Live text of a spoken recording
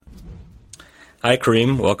Hi,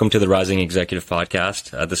 Karim. Welcome to the Rising Executive Podcast.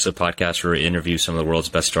 This is a podcast where we interview some of the world's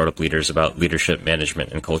best startup leaders about leadership,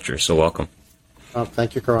 management, and culture. So welcome.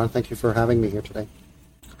 Thank you, Kheiron. Thank you for having me here today.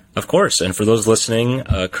 Of course. And for those listening,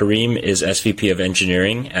 Karim is SVP of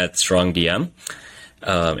Engineering at StrongDM.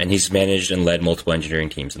 And he's managed and led multiple engineering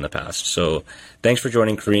teams in the past. So thanks for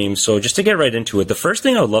joining, Karim. So just to get right into it, the first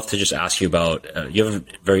thing I would love to just ask you about, you have a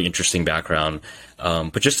very interesting background.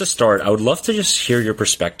 But just to start, I would love to just hear your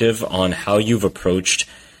perspective on how you've approached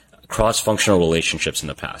cross-functional relationships in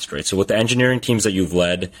the past, right? So with the engineering teams that you've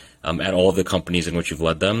led at all of the companies in which you've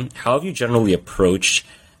led them, how have you generally approached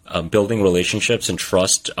building relationships and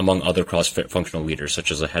trust among other cross-functional leaders, such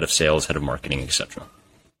as a head of sales, head of marketing, etc.?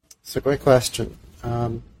 It's a great question.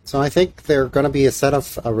 So I think there are going to be a set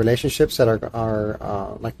of relationships that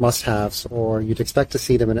are like must-haves, or you'd expect to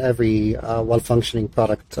see them in every well-functioning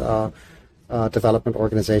product development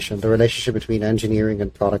organization. The relationship between engineering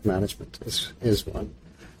and product management is one.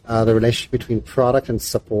 The relationship between product and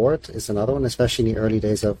support is another one, especially in the early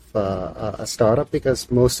days of a startup,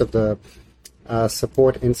 because most of the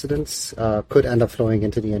support incidents could end up flowing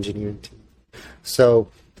into the engineering team. So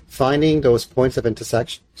finding those points of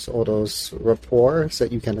intersections or those rapports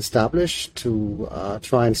that you can establish to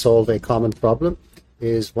try and solve a common problem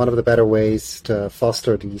is one of the better ways to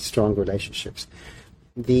foster these strong relationships.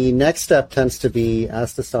 The next step tends to be,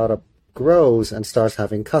 as the startup grows and starts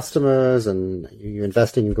having customers and you're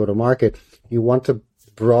investing in go-to-market, you want to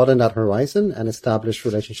broaden that horizon and establish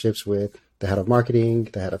relationships with the head of marketing,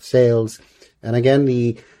 the head of sales. And again,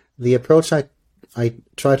 the approach I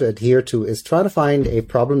try to adhere to is try to find a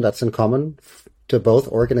problem that's in common to both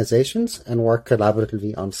organizations and work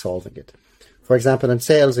collaboratively on solving it. For example, in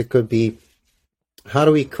sales, it could be, how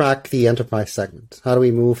do we crack the enterprise segment? How do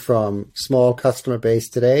we move from small customer base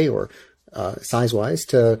today or size-wise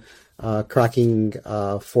to cracking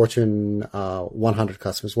Fortune 100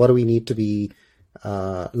 customers? What do we need to be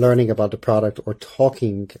learning about the product or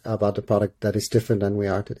talking about the product that is different than we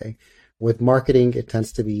are today? With marketing, it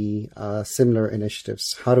tends to be similar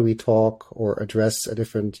initiatives. How do we talk or address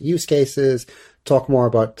different use cases? Talk more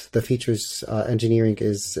about the features engineering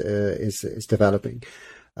is developing.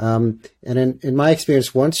 And in my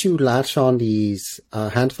experience, once you latch on these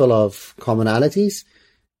handful of commonalities,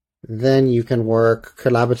 then you can work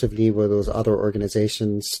collaboratively with those other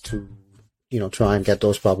organizations to, try and get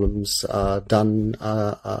those problems done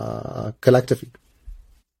collectively.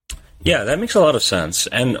 Yeah, that makes a lot of sense.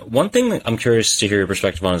 And one thing that I'm curious to hear your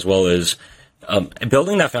perspective on as well is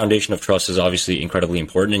building that foundation of trust is obviously incredibly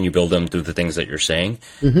important, and you build them through the things that you're saying.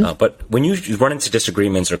 Mm-hmm. But when you run into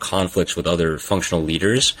disagreements or conflicts with other functional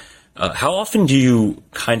leaders, how often do you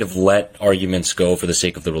kind of let arguments go for the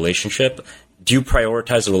sake of the relationship? Do you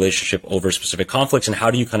prioritize the relationship over specific conflicts, and how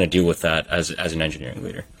do you kind of deal with that as an engineering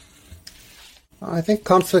leader? I think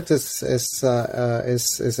conflict is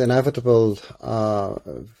inevitable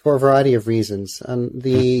for a variety of reasons, and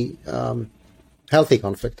the healthy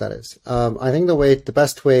conflict, that is. I think the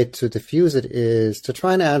best way to diffuse it is to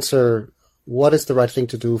try and answer what is the right thing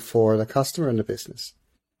to do for the customer and the business.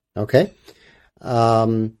 Okay,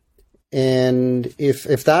 and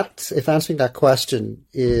if answering that question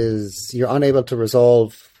is you're unable to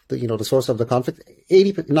resolve the source of the conflict,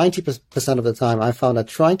 90% of the time I found that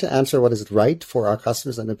trying to answer what is right for our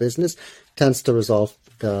customers and the business tends to resolve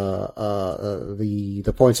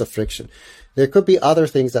the points of friction. There could be other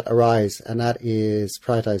things that arise, and that is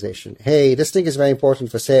prioritization. Hey, this thing is very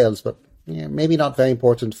important for sales, but maybe not very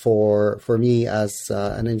important for me as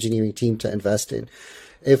an engineering team to invest in.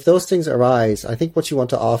 If those things arise, I think what you want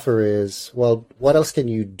to offer is, well, what else can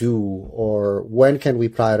you do, or when can we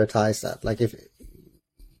prioritize that? Like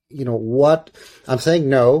what I'm saying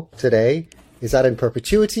no today, is that in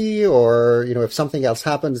perpetuity, or, if something else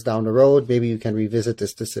happens down the road, maybe you can revisit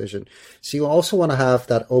this decision. So you also want to have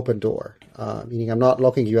that open door, meaning I'm not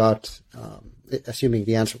locking you out, assuming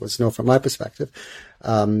the answer was no from my perspective,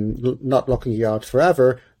 not locking you out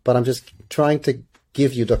forever, but I'm just trying to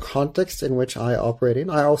give you the context in which I operate in.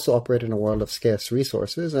 I also operate in a world of scarce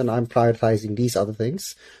resources, and I'm prioritizing these other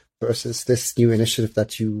things versus this new initiative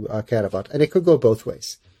that you care about. And it could go both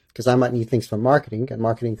ways, because I might need things from marketing, and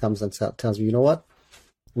marketing comes and tells me, you know what,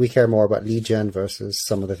 we care more about lead gen versus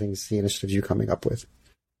some of the initiatives you're coming up with.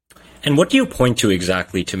 And what do you point to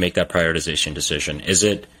exactly to make that prioritization decision? Is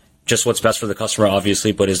it just what's best for the customer,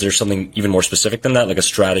 obviously, but is there something even more specific than that, like a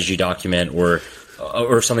strategy document or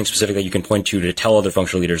or something specific that you can point to tell other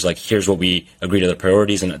functional leaders, like, here's what we agreed to the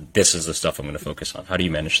priorities, and this is the stuff I'm going to focus on? How do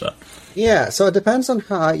you manage that? Yeah, so it depends on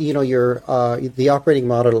how, your the operating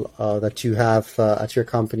model that you have at your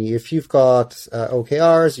company. If you've got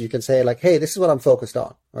OKRs, you can say like, hey, this is what I'm focused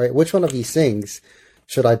on. All right, which one of these things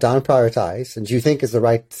should I down prioritize, and do you think is the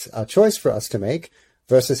right choice for us to make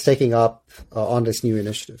versus taking up on this new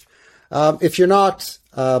initiative? If you're not,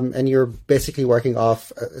 and you're basically working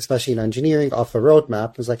off, especially in engineering, off a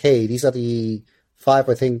roadmap, it's like, hey, these are the 5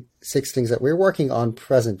 or 6 things that we're working on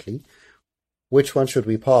presently. Which one should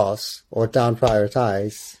we pause or down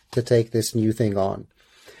prioritize to take this new thing on?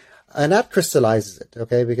 And that crystallizes it,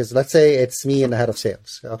 okay? Because let's say it's me and the head of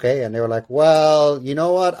sales, okay? And they were like, well, you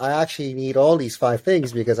know what? I actually need all these 5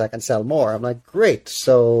 things because I can sell more. I'm like, great.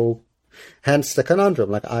 So hence the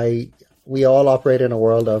conundrum. Like we all operate in a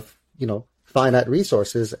world of, finite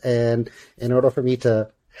resources. And in order for me to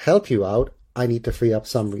help you out, I need to free up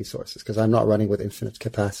some resources because I'm not running with infinite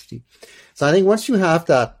capacity. So I think once you have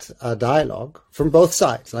that dialogue from both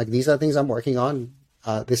sides, like these are things I'm working on,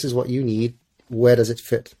 this is what you need, where does it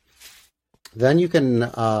fit? Then you can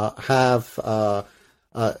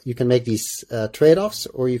you can make these trade-offs,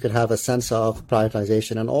 or you can have a sense of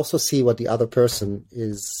prioritization and also see what the other person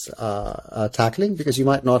is tackling, because you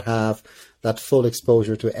might not have that full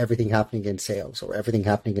exposure to everything happening in sales or everything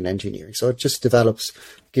happening in engineering. So it just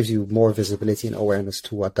gives you more visibility and awareness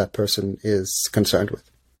to what that person is concerned with.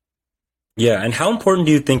 Yeah, and how important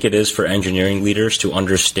do you think it is for engineering leaders to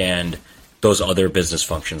understand those other business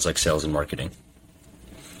functions like sales and marketing?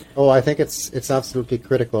 Oh, I think it's absolutely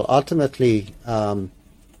critical. Ultimately,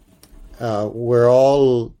 we're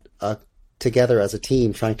all together as a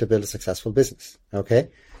team trying to build a successful business. Okay.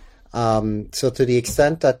 So to the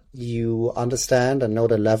extent that you understand and know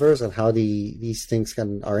the levers and how these things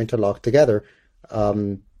are interlocked together,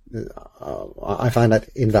 I find that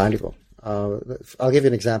invaluable. I'll give you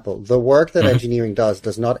an example. The work that engineering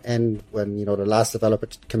does not end when, the last developer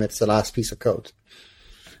commits the last piece of code.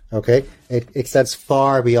 Okay. It extends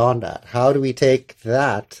far beyond that. How do we take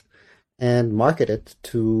that and market it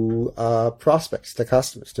to prospects, to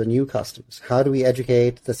customers, to new customers? How do we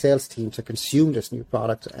educate the sales team to consume this new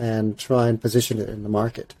product and try and position it in the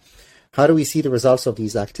market? How do we see the results of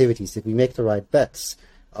these activities? Did we make the right bets?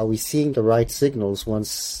 Are we seeing the right signals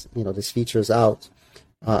once, this feature is out?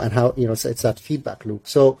 And how, it's that feedback loop.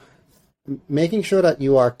 So making sure that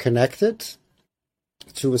you are connected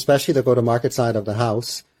to especially the go-to-market side of the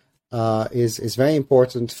house is very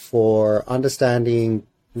important for understanding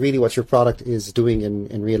really what your product is doing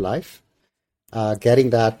in real life,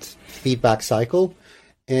 getting that feedback cycle.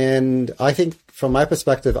 And I think from my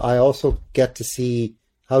perspective, I also get to see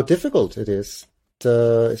how difficult it is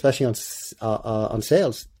to, especially on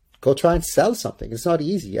sales, go try and sell something. It's not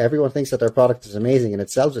easy. Everyone thinks that their product is amazing and it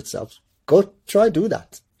sells itself. Go try do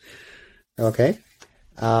that. Okay.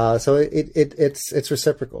 So it's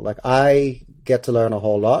reciprocal. Like I get to learn a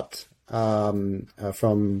whole lot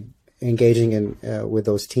from engaging with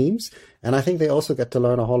those teams, and I think they also get to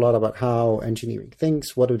learn a whole lot about how engineering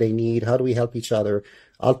thinks. What do they need? How do we help each other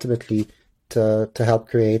ultimately to help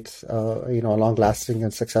create a long-lasting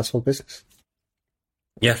and successful business?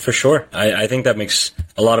 Yeah, for sure. I think that makes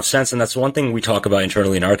a lot of sense, and that's one thing we talk about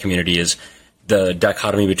internally in our community is the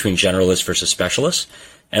dichotomy between generalists versus specialists.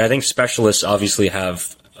 And I think specialists obviously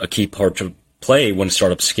have a key part to play when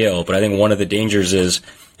startups scale, but I think one of the dangers is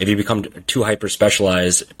if you become too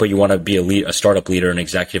hyper-specialized, but you want to be a startup leader and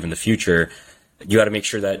executive in the future, you got to make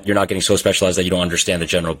sure that you're not getting so specialized that you don't understand the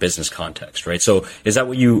general business context, right? So is that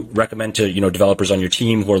what you recommend to, developers on your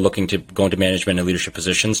team who are looking to go into management and leadership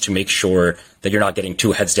positions to make sure that you're not getting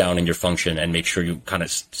too heads down in your function and make sure you kind of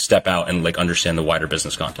step out and understand the wider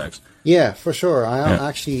business context? Yeah, for sure. I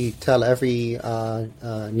actually tell every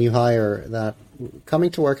new hire that coming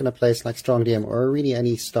to work in a place like StrongDM or really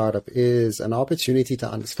any startup is an opportunity to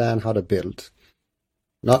understand how to build,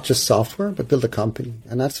 not just software, but build a company.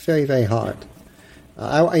 And that's very, very hard.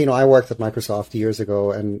 I worked at Microsoft years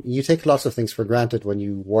ago, and you take lots of things for granted when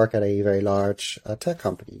you work at a very large tech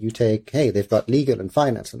company. You take, hey, they've got legal and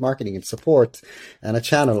finance and marketing and support and a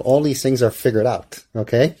channel. All these things are figured out.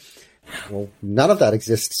 Okay. Well, none of that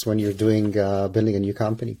exists when you're doing building a new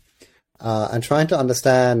company. And trying to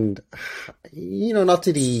understand, not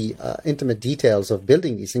to the intimate details of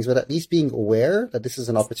building these things, but at least being aware that this is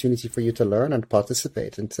an opportunity for you to learn and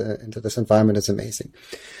participate into this environment is amazing.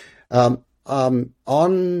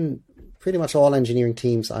 On pretty much all engineering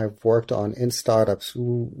teams I've worked on in startups,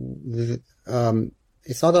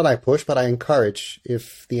 it's not that I push, but I encourage,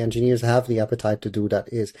 if the engineers have the appetite to do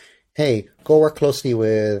that, is hey, go work closely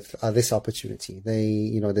with this opportunity.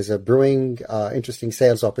 There's a brewing, interesting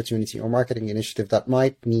sales opportunity or marketing initiative that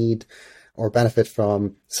might need or benefit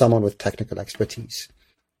from someone with technical expertise.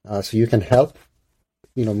 So you can help,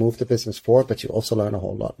 move the business forward, but you also learn a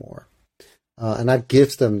whole lot more. And that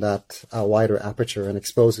gives them that wider aperture and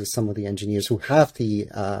exposes some of the engineers who have the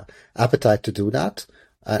appetite to do that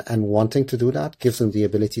and wanting to do that, gives them the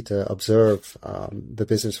ability to observe the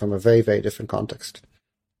business from a very, very different context.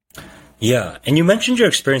 Yeah. And you mentioned your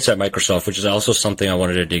experience at Microsoft, which is also something I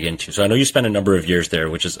wanted to dig into. So I know you spent a number of years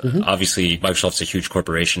there, which is obviously Microsoft's a huge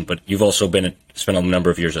corporation, but you've also spent a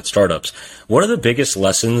number of years at startups. What are the biggest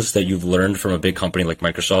lessons that you've learned from a big company like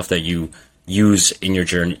Microsoft that you've used in your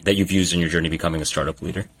journey becoming a startup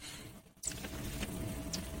leader?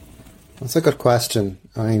 That's a good question.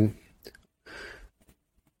 I mean,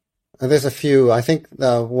 there's a few. I think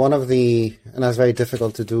one of the, and that's very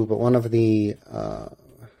difficult to do, but one of the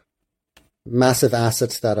massive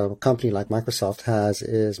assets that a company like Microsoft has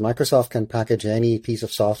is Microsoft can package any piece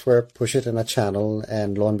of software, push it in a channel,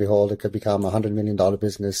 and lo and behold, it could become $100 million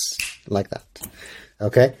business like that.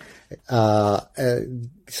 Okay?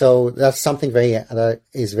 So that's something that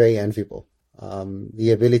is very enviable.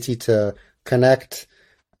 The ability to connect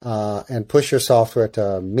and push your software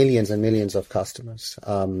to millions and millions of customers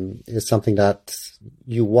is something that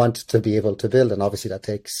you want to be able to build, and obviously that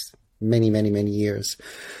takes many, many, many years.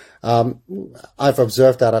 I've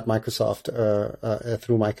observed that at Microsoft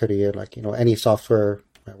through my career. Any software,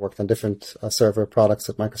 I worked on different server products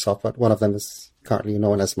at Microsoft, but one of them is currently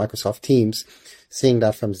known as Microsoft Teams. Seeing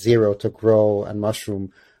that from zero to grow and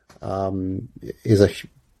mushroom is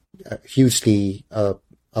hugely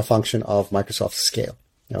a function of Microsoft's scale.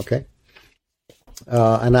 Okay.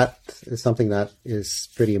 And that is something that is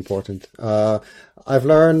pretty important. I've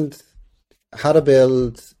learned how to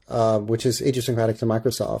build, which is idiosyncratic to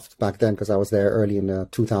Microsoft back then, because I was there early in the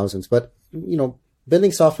 2000s. But,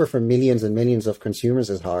 building software for millions and millions of consumers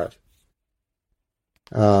is hard.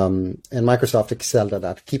 And Microsoft excelled at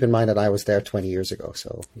that. Keep in mind that I was there 20 years ago.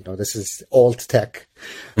 So, this is old tech.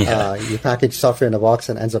 Yeah. You package software in a box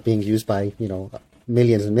and ends up being used by,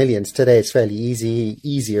 millions and millions. Today it's fairly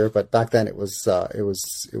easier, but back then it was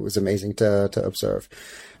amazing to observe.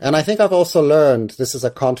 And I think I've also learned, this is a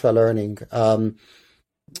contra learning.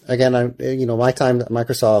 Again, my time at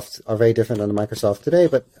Microsoft are very different than Microsoft today,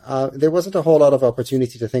 but there wasn't a whole lot of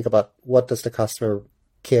opportunity to think about what does the customer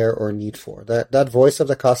care or need for. That voice of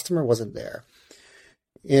the customer wasn't there.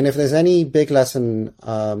 And if there's any big lesson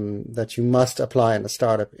that you must apply in a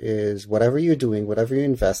startup is whatever you're doing, whatever you're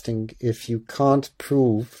investing, if you can't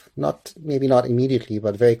prove, maybe not immediately,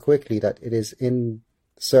 but very quickly, that it is in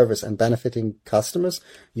service and benefiting customers,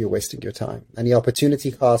 you're wasting your time. And the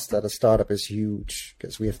opportunity cost at a startup is huge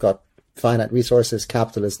because we have got finite resources.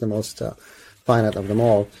 Capital is the most finite of them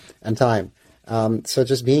all, and time. So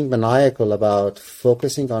just being maniacal about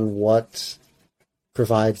focusing on what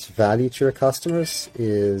provides value to your customers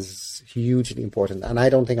is hugely important. And I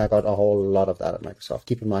don't think I got a whole lot of that at Microsoft.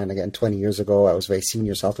 Keep in mind, again, 20 years ago, I was a very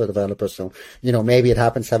senior software developer. So, maybe it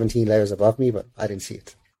happened 17 layers above me, but I didn't see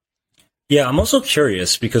it. Yeah, I'm also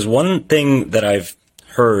curious because one thing that I've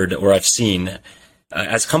heard or I've seen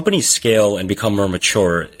as companies scale and become more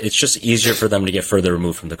mature, it's just easier for them to get further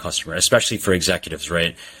removed from the customer, especially for executives,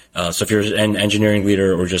 right? So if you're an engineering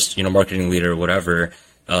leader or just, marketing leader or whatever,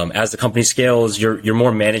 as the company scales, you're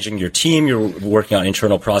more managing your team, you're working on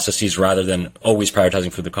internal processes rather than always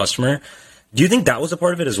prioritizing for the customer. Do you think that was a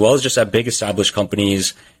part of it as well as just at big established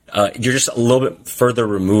companies, you're just a little bit further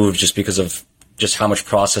removed just because of just how much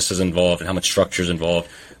process is involved and how much structure is involved?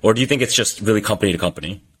 Or do you think it's just really company to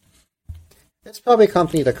company? It's probably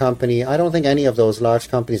company to company. I don't think any of those large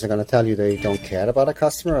companies are going to tell you they don't care about a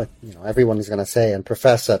customer. Everyone is going to say and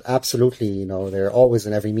profess that absolutely, they're always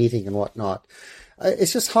in every meeting and whatnot.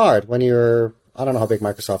 It's just hard when you're, I don't know how big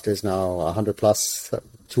Microsoft is now, 100 plus,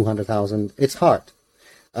 200,000. It's hard.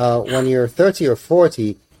 When you're 30 or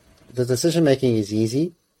 40, the decision making is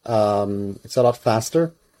easy. It's a lot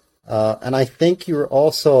faster. And I think you're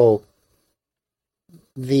also,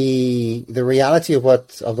 the reality of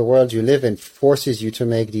the world you live in forces you to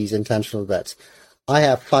make these intentional bets. I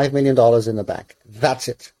have $5 million in the bank. That's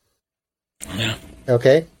it. Yeah.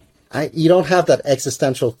 Okay? You don't have that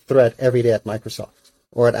existential threat every day at Microsoft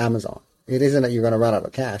or at Amazon. It isn't that you're going to run out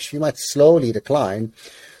of cash. You might slowly decline,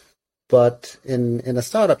 but in a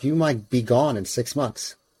startup, you might be gone in 6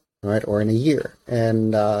 months, right, or in a year.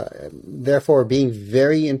 And therefore, being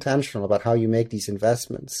very intentional about how you make these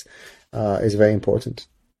investments is very important.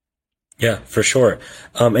 Yeah, for sure.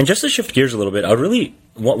 And just to shift gears a little bit,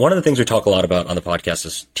 one of the things we talk a lot about on the podcast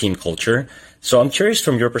is team culture. So I'm curious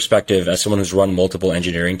from your perspective as someone who's run multiple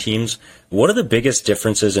engineering teams, what are the biggest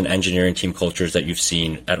differences in engineering team cultures that you've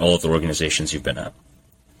seen at all of the organizations you've been at?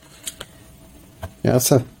 Yeah,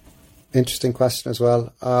 that's an interesting question as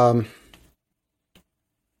well.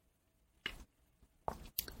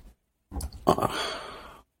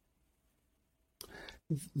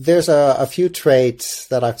 There's a few traits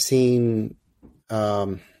that I've seen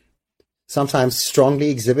sometimes strongly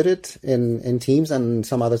exhibited in teams and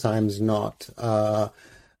some other times not.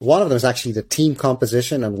 One of them is actually the team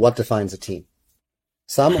composition and what defines a team.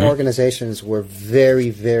 Some organizations were very,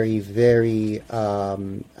 very, very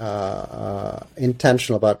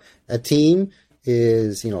intentional about a team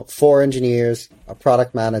is, 4 engineers, a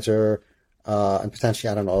product manager, and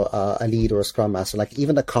potentially, a lead or a scrum master. Like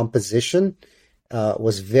even the composition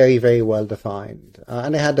was very, very well defined.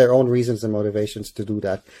 And they had their own reasons and motivations to do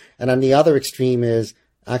that. And on the other extreme is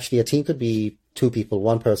actually a team could be 2 people,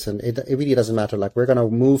 1 person. It really doesn't matter. Like we're going to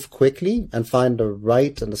move quickly and find the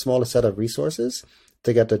right and the smallest set of resources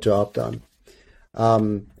to get the job done.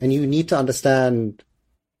 And you need to understand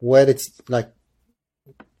what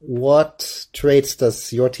traits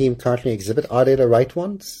does your team currently exhibit? Are they the right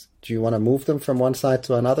ones? Do you want to move them from one side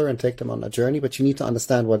to another and take them on a journey? But you need to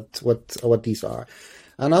understand what these are.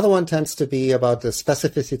 Another one tends to be about the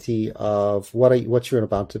specificity of what you're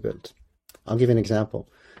about to build. I'll give you an example.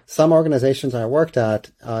 Some organizations I worked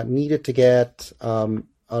at needed to get a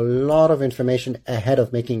lot of information ahead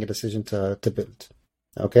of making a decision to build.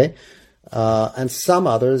 Okay, and some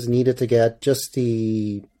others needed to get just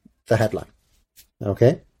the headline.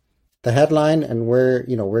 Okay. The headline, and we're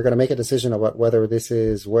going to make a decision about whether this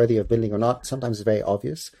is worthy of building or not. Sometimes it's very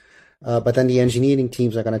obvious. But then the engineering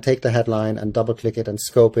teams are going to take the headline and double click it and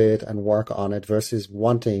scope it and work on it versus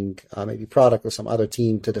wanting maybe product or some other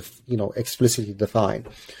team to, explicitly define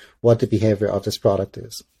what the behavior of this product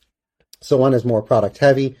is. So one is more product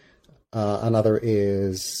heavy. Another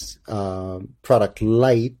is product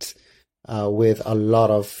light. With a lot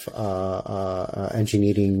of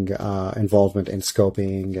engineering involvement in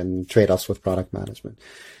scoping and trade-offs with product management.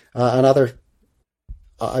 I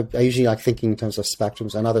usually like thinking in terms of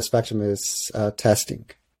spectrums. Another spectrum is testing.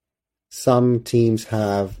 Some teams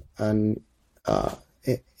have an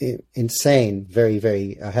insane, very,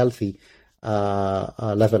 very healthy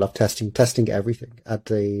level of testing everything at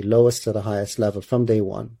the lowest to the highest level from day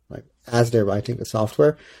one. Like as they're writing the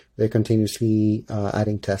software, they're continuously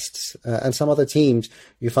adding tests. And some other teams,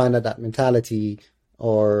 you find that mentality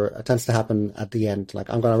tends to happen at the end. Like,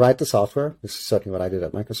 I'm going to write the software. This is certainly what I did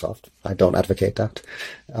at Microsoft. I don't advocate that.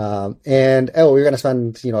 We're going to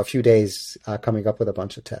spend, a few days coming up with a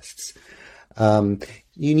bunch of tests.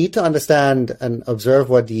 You need to understand and observe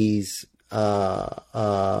what these what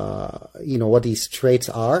these traits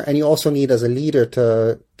are. And you also need as a leader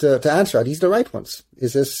to answer, are these the right ones?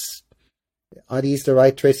 Are these the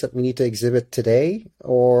right traits that we need to exhibit today?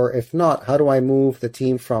 Or if not, how do I move the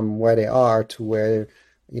team from where they are to where,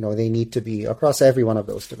 they need to be across every one of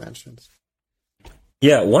those dimensions?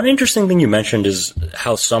 Yeah. One interesting thing you mentioned is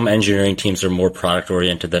how some engineering teams are more product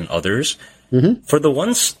oriented than others. Mm-hmm. For the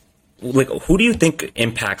ones, who do you think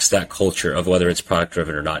impacts that culture of whether it's product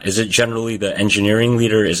driven or not? Is it generally the engineering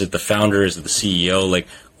leader? Is it the founder? Is it the CEO?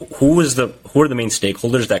 Who are the main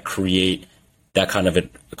stakeholders that create that kind of a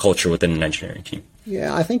culture within an engineering team?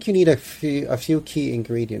 Yeah, I think you need a few key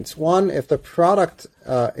ingredients. One, if the product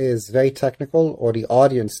is very technical or the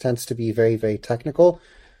audience tends to be very, very technical,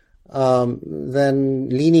 then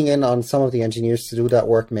leaning in on some of the engineers to do that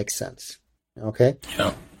work makes sense. Okay?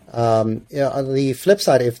 Yeah. On the flip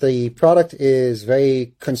side, if the product is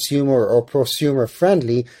very consumer or prosumer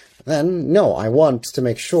friendly, then no, I want to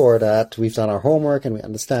make sure that we've done our homework and we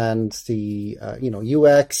understand the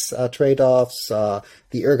UX trade-offs, the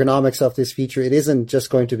ergonomics of this feature. It isn't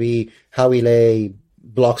just going to be how we lay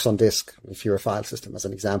blocks on disk if you're a file system, as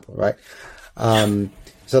an example, right?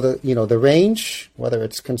 So the range, whether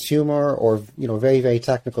it's consumer or very, very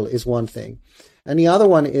technical, is one thing, and the other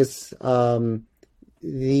one is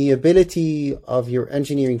the ability of your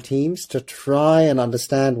engineering teams to try and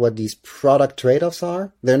understand what these product trade-offs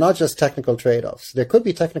are. They're not just technical trade-offs. There could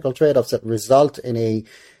be technical trade-offs that result in a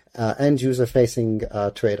end-user facing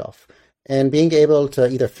trade-off. And being able to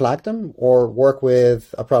either flag them or work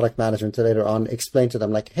with a product management to later on explain to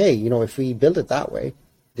them, like, hey, if we build it that way,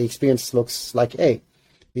 the experience looks like A.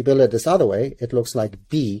 We build it this other way, it looks like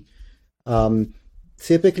B.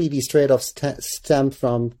 Typically, these trade-offs stem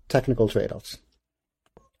from technical trade-offs,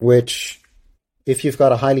 which if you've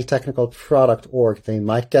got a highly technical product org, they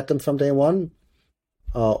might get them from day one.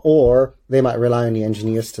 or they might rely on the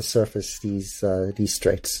engineers to surface these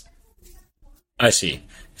traits. I see.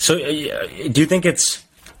 So, do you think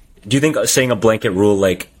saying a blanket rule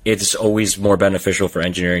like it's always more beneficial for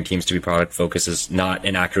engineering teams to be product focused is not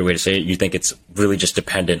an accurate way to say it? You think it's really just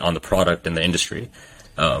dependent on the product and the industry?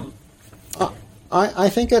 I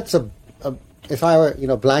think it's if I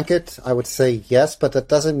were, blanket, I would say yes, but that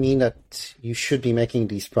doesn't mean that you should be making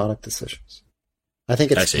these product decisions. I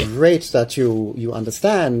think it's great that you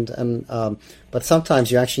understand, but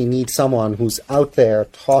sometimes you actually need someone who's out there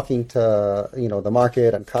talking to the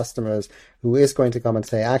market and customers, who is going to come and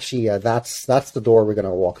say, actually, that's the door we're going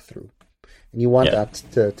to walk through, and you want that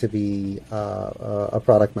to be a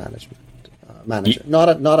product manager, not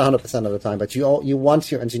 100% of the time, but you want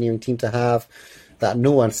your engineering team to have that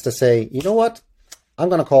nuance to say, you know what, I'm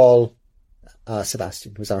going to call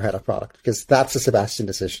Sebastian, who's our head of product, because that's a Sebastian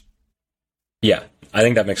decision. Yeah, I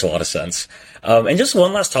think that makes a lot of sense. And just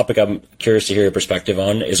one last topic I'm curious to hear your perspective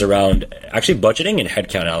on is around actually budgeting and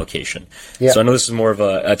headcount allocation. Yeah. So I know this is more of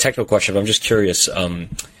a technical question, but I'm just curious to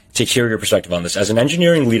hear your perspective on this. As an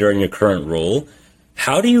engineering leader in your current role,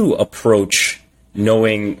 how do you approach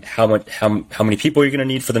knowing how many people you're going to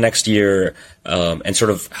need for the next year, and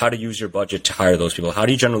sort of how to use your budget to hire those people? How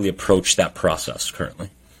do you generally approach that process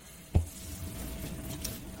currently?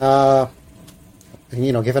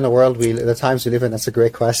 Given the times we live in, that's a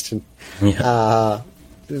great question. Yeah.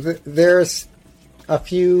 There's a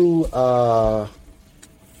few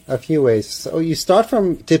ways. So you start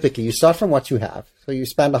from what you have. So you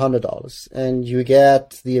spend $100 and you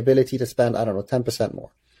get the ability to spend, 10%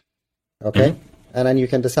 more. Okay. Mm-hmm. And then you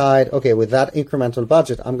can decide, okay, with that incremental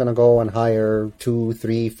budget, I'm going to go and hire 2,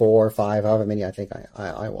 3, 4, 5, however many I think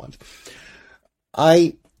I want.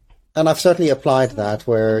 And I've certainly applied that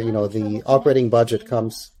where, the operating budget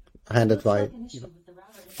comes handed by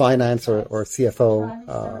finance or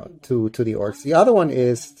CFO to the orgs. The other one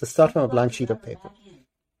is to start from a blank sheet of paper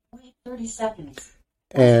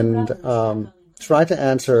and try to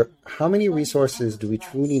answer how many resources do we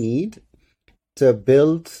truly need to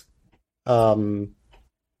build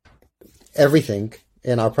everything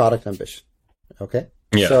in our product ambition. Okay?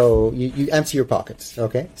 Yeah. So you empty your pockets,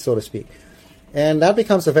 okay, so to speak. And that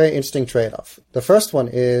becomes a very interesting trade-off. The first one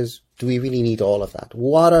is, do we really need all of that?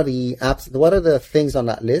 What are the things on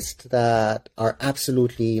that list that are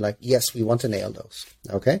absolutely like, yes, we want to nail those.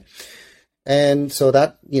 Okay. And so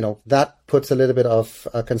that, that puts a little bit of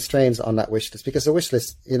constraints on that wish list, because the wish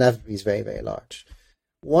list inevitably is very, very large.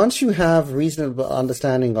 Once you have reasonable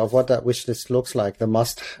understanding of what that wish list looks like, the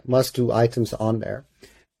must-do items on there,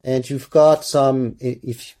 and you've got some,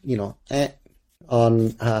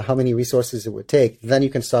 on how many resources it would take, then you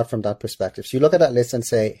can start from that perspective. So you look at that list and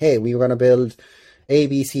say, hey, we were going to build A,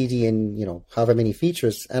 B, C, D, and, however many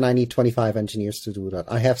features, and I need 25 engineers to do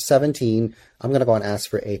that. I have 17. I'm going to go and ask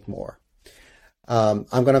for 8 more. I'm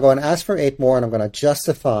going to go and ask for 8 more, and I'm going to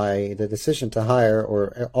justify the decision to hire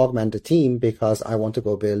or augment the team because I want to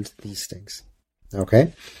go build these things.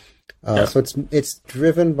 Okay. So it's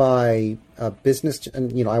driven by business,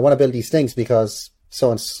 and, I want to build these things because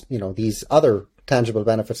these other tangible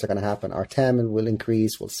benefits are going to happen. Our TAM will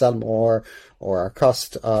increase, we'll sell more, or our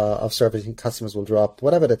cost of servicing customers will drop,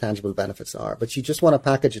 whatever the tangible benefits are. But you just want to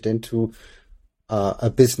package it into a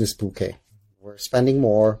business bouquet. We're spending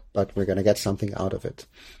more, but we're going to get something out of it.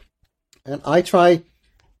 And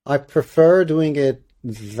I prefer doing it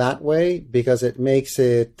that way because it makes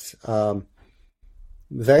it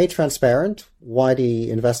very transparent why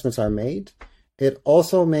the investments are made. It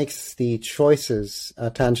also makes the choices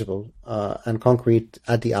tangible and concrete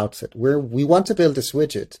at the outset. We want to build this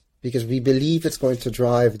widget because we believe it's going to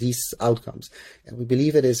drive these outcomes, and we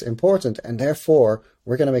believe it is important, and therefore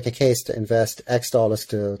we're going to make a case to invest X dollars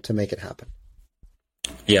to make it happen.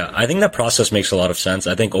 Yeah, I think that process makes a lot of sense.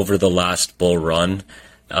 I think over the last bull run,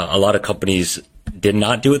 a lot of companies did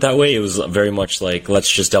not do it that way. It was very much like, let's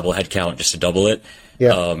just double headcount just to double it.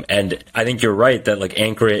 Yeah. And I think you're right that like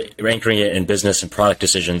anchoring it in business and product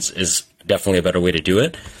decisions is definitely a better way to do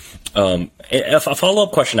it. A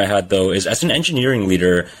follow-up question I had, though, is as an engineering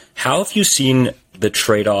leader, how have you seen the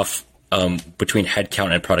trade-off between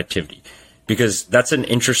headcount and productivity? Because that's an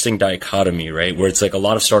interesting dichotomy, right? Where it's like a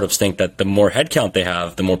lot of startups think that the more headcount they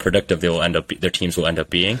have, the more productive their teams will end up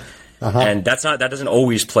being. Uh-huh. And that doesn't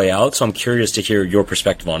always play out. So I'm curious to hear your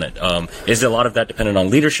perspective on it. Is a lot of that dependent on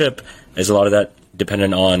leadership? Is a lot of that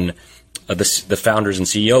dependent on the founders and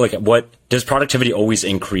CEO? Like, what does productivity always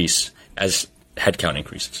increase as headcount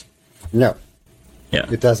increases? No,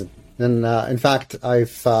 it doesn't. And in fact,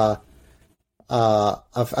 I've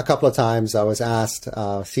a couple of times I was asked,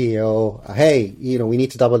 CEO, hey, we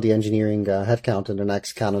need to double the engineering headcount in the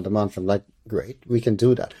next calendar month. I'm like, great, we can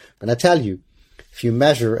do that. But I tell you, if you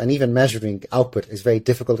measure, and even measuring output is very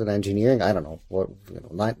difficult in engineering. I don't know what,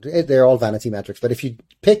 they're all vanity metrics, but if you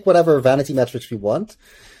pick whatever vanity metrics we want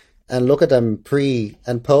and look at them pre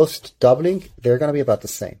and post doubling, they're going to be about the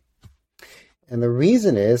same. And the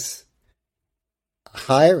reason is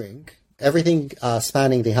hiring, everything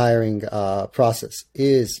spanning the hiring process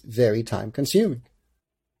is very time consuming.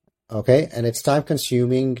 Okay. And it's time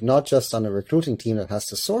consuming, not just on a recruiting team that has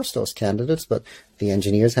to source those candidates, but the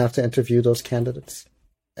engineers have to interview those candidates.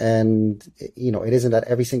 And, it isn't that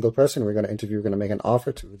every single person we're going to interview, we're going to make an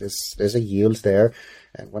offer to. There's a yield there.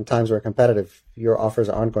 And when times we're competitive, your offers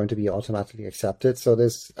aren't going to be automatically accepted. So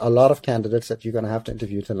there's a lot of candidates that you're going to have to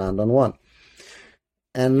interview to land on one.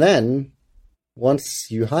 And then once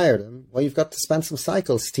you hire them, well, you've got to spend some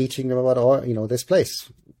cycles teaching them about, this place.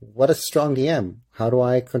 What is StrongDM? How do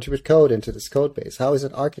I contribute code into this code base? How is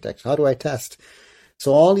it architected? How do I test?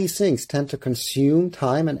 So all these things tend to consume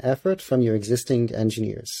time and effort from your existing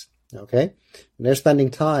engineers. Okay. And they're spending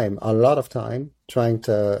time, a lot of time, trying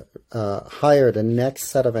to hire the next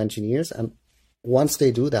set of engineers. And once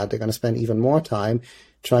they do that, they're going to spend even more time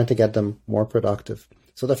trying to get them more productive.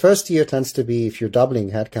 So the first year tends to be, if you're doubling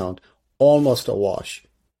headcount, almost a wash.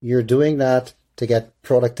 You're doing that to get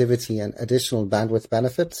productivity and additional bandwidth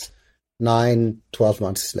benefits 9-12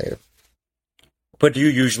 months later. But do you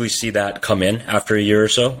usually see that come in after a year or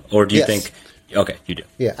so? Or do you think, okay, you do?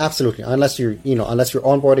 Yeah, absolutely. Unless your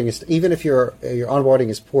onboarding is, even if your onboarding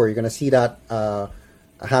is poor, you're going to see that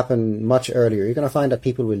happen much earlier. You're going to find that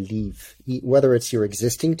people will leave, whether it's your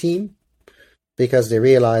existing team, because they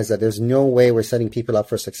realize that there's no way we're setting people up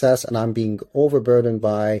for success, and I'm being overburdened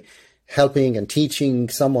by helping and teaching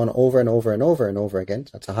someone over and over and over and over again.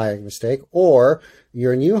 That's a hiring mistake. Or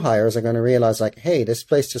your new hires are going to realize, like, hey, this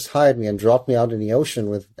place just hired me and dropped me out in the ocean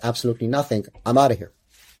with absolutely nothing. I'm out of here.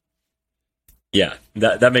 Yeah,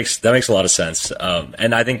 that makes a lot of sense.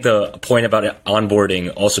 And I think the point about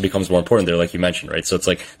onboarding also becomes more important there, like you mentioned, right? So it's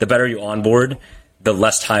like the better you onboard, the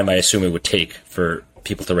less time I assume it would take for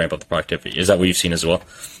people to ramp up the productivity. Is that what you've seen as well?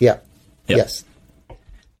 Yeah. Yes.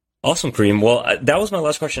 Awesome, Karim. Well, that was my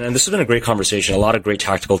last question, and this has been a great conversation. A lot of great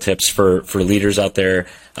tactical tips for leaders out there,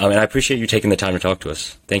 and I appreciate you taking the time to talk to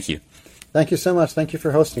us. Thank you. Thank you so much. Thank you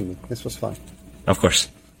for hosting me. This was fun. Of course.